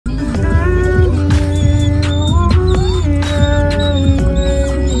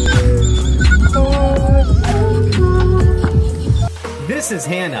This is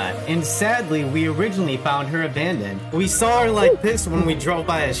Hannah, and sadly, we originally found her abandoned. We saw her like this when we drove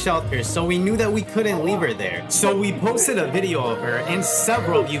by a shelter, so we knew that we couldn't leave her there. So we posted a video of her, and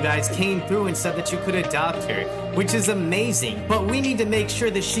several of you guys came through and said that you could adopt her, which is amazing. But we need to make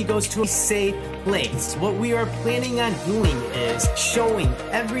sure that she goes to a safe place. What we are planning on doing is showing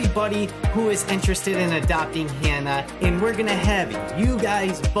everybody who is interested in adopting Hannah, and we're gonna have you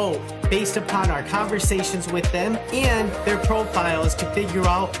guys vote based upon our conversations with them and their profiles to figure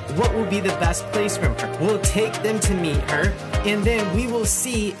out what will be the best place for her. We'll take them to meet her, and then we will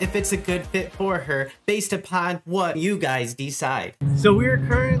see if it's a good fit for her based upon what you guys decide. So we're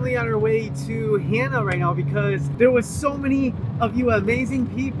currently on our way to Hannah right now because there was so many of you amazing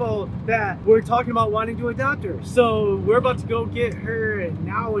people that were talking about wanting to adopt her. So we're about to go get her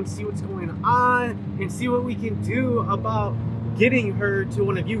now and see what's going on and see what we can do about getting her to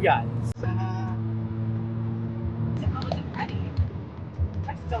one of you guys.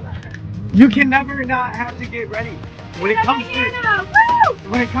 You can never not have to get ready. When it comes to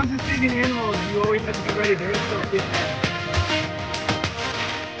saving animals, you always have to get ready. There is no get there.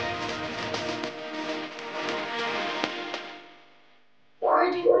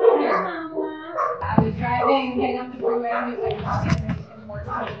 Where'd you find her? I was driving, getting up the freeway, and we were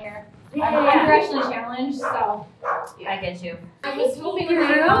here. I'm actually challenged, so I get you. I was hoping they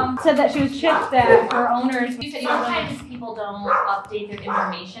said that she was chipped, that her owners. Sometimes people don't update their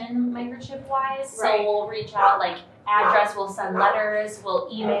information microchip-wise, so Right. we'll reach out, like address, we'll send letters, we'll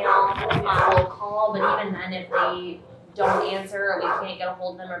email, we'll call, but even then if they don't answer or we can't get a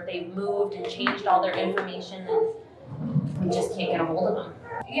hold of them, or if they've moved and changed all their information, then we just can't get a hold of them.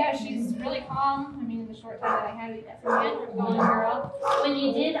 Yeah, she's really calm. I mean, in the short time that I had, we got some good for following her up.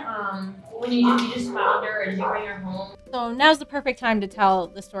 When you just found her, or did you bring her home? So now's the perfect time to tell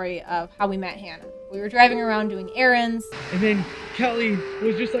the story of how we met Hannah. We were driving around doing errands. And then Kelly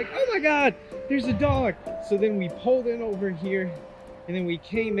was just like, oh my God, there's a dog. So then we pulled in over here, and then we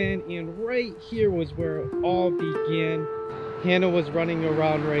came in, and right here was where it all began. Hannah was running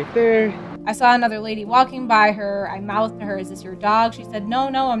around right there. I saw another lady walking by her. I mouthed to her, is this your dog? She said, no,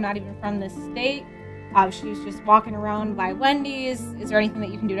 I'm not even from this state. She was just walking around by Wendy's. Is there anything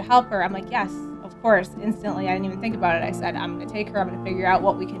that you can do to help her? I'm like, yes, of course. Instantly, I didn't even think about it. I said, I'm gonna take her. I'm gonna figure out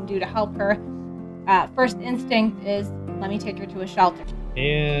what we can do to help her. First instinct is, let me take her to a shelter.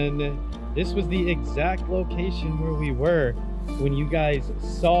 And this was the exact location where we were when you guys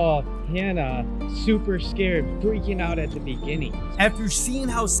saw Hannah super scared, freaking out at the beginning. After seeing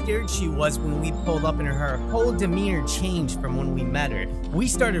how scared she was when we pulled up and her whole demeanor changed from when we met her, we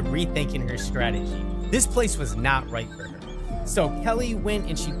started rethinking her strategy. This place was not right for her. So Kelly went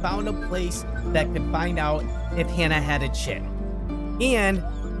and she found a place that could find out if Hannah had a chip. And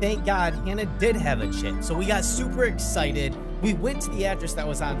thank God Hannah did have a chip. So we got super excited. We went to the address that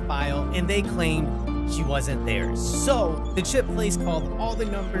was on file and they claimed she wasn't there. So the chip place called all the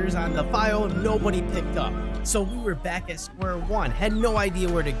numbers on the file, nobody picked up. So we were back at square one, had no idea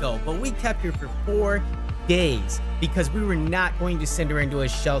where to go, but we kept her for 4 days because we were not going to send her into a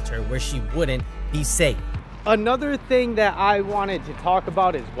shelter where she wouldn't be safe. Another thing that I wanted to talk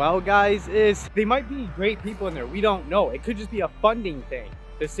about as well, guys, is they might be great people in there. We don't know. It could just be a funding thing.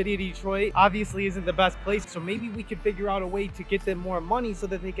 The city of Detroit obviously isn't the best place, so maybe we could figure out a way to get them more money so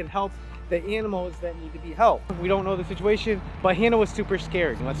that they can help the animals that need to be helped. We don't know the situation, but Hannah was super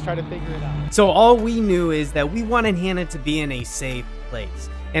scared. Let's try to figure it out. So all we knew is that we wanted Hannah to be in a safe place.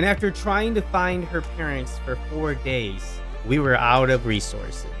 And after trying to find her parents for 4 days, we were out of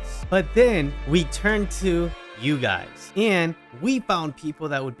resources. But then we turned to you guys, and we found people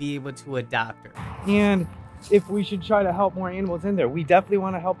that would be able to adopt her. And if we should try to help more animals in there, we definitely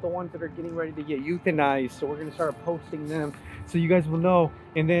want to help the ones that are getting ready to get euthanized. So we're going to start posting them so you guys will know,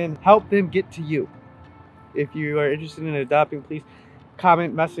 and then help them get to you. If you are interested in adopting, please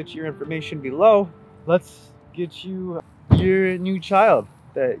comment, message your information below. Let's get you your new child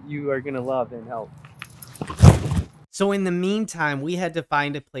that you are going to love and help. So in the meantime, we had to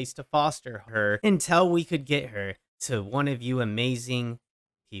find a place to foster her until we could get her to one of you amazing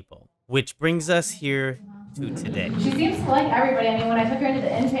people. Which brings us here to today. She seems to like everybody. I mean, when I took her into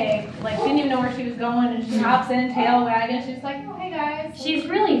the intake, like, she didn't even know where she was going, and she hops in, tail wagging. She's like, oh, hey, guys. She's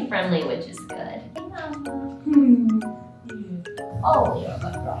really friendly, which is good. Oh, you're a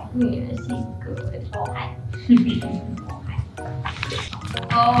good girl. Yeah, she's good. Oh, hi.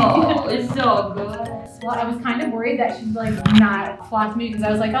 Oh, it's so good. Well, I was kind of worried that she'd like not flock to me because I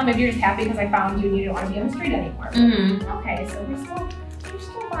was like, oh, maybe you're just happy because I found you and you didn't want to be on the street anymore. Okay, so you're still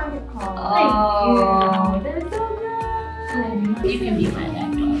on your call. Oh, that's so good. You can be my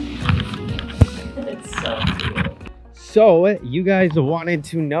next one. It's so cute. So you guys wanted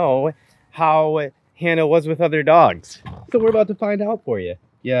to know how Hannah was with other dogs. So we're about to find out for you.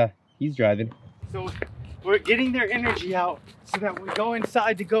 Yeah, he's driving. So we're getting their energy out so that we go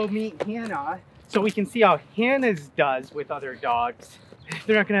inside to go meet Hannah so we can see how Hannah's does with other dogs.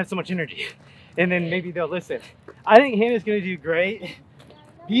 They're not gonna have so much energy. And then maybe they'll listen. I think Hannah's gonna do great.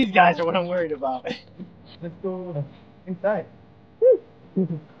 These guys are what I'm worried about. Let's go inside.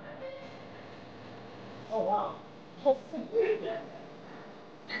 Oh wow.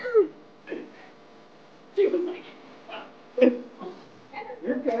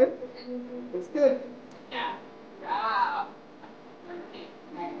 You're good. It's good. Yeah. Wow.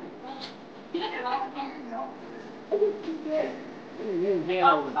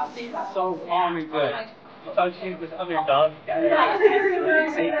 So calm and good. Associated with other dogs. Good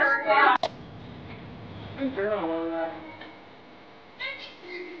girl.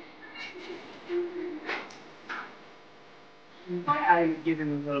 I'm giving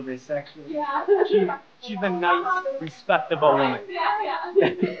a little bit sexual. Yeah. She's a nice, respectable woman.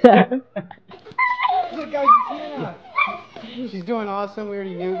 Yeah. Look, guys, Hannah. She's doing awesome. We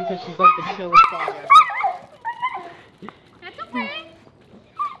already knew because she's like the chillest dog ever. That's okay.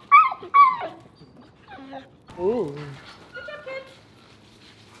 Ooh. Good job, kid.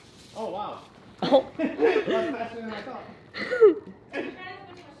 Oh, wow. Oh. That's faster than I thought.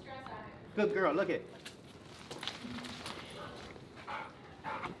 Good girl, look it.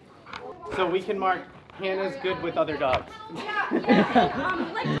 So we can mark Hannah's good with other dogs. Yeah.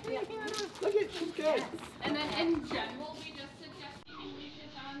 Look at, she's good. And then in general, we just suggest keeping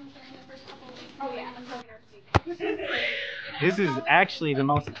leashes on during the first couple of weeks. Oh yeah, until nurse week. This is actually the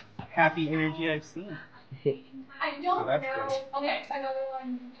most happy energy I've seen. I don't know. Good. Okay, another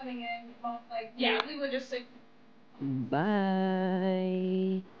one coming in. Well, like yeah, we would just like.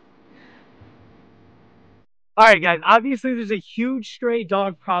 Bye. All right, guys, obviously there's a huge stray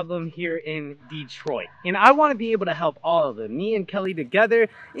dog problem here in Detroit. And I want to be able to help all of them, me and Kelly together,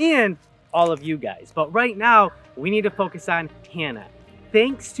 and all of you guys. But right now, we need to focus on Hannah.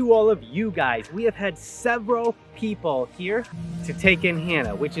 Thanks to all of you guys, we have had several people here to take in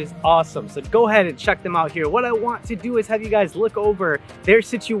Hannah, which is awesome. So go ahead and check them out here. What I want to do is have you guys look over their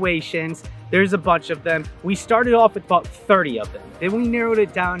situations. There's a bunch of them. We started off with about 30 of them. Then we narrowed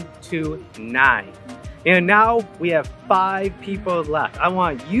it down to 9. And now we have 5 people left. I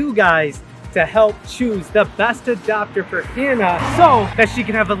want you guys to help choose the best adopter for Hannah so that she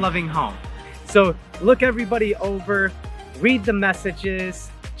can have a loving home. So look everybody over, read the messages,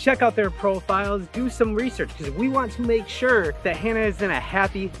 check out their profiles, do some research because we want to make sure that Hannah is in a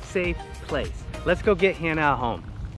happy, safe place. Let's go get Hannah a home.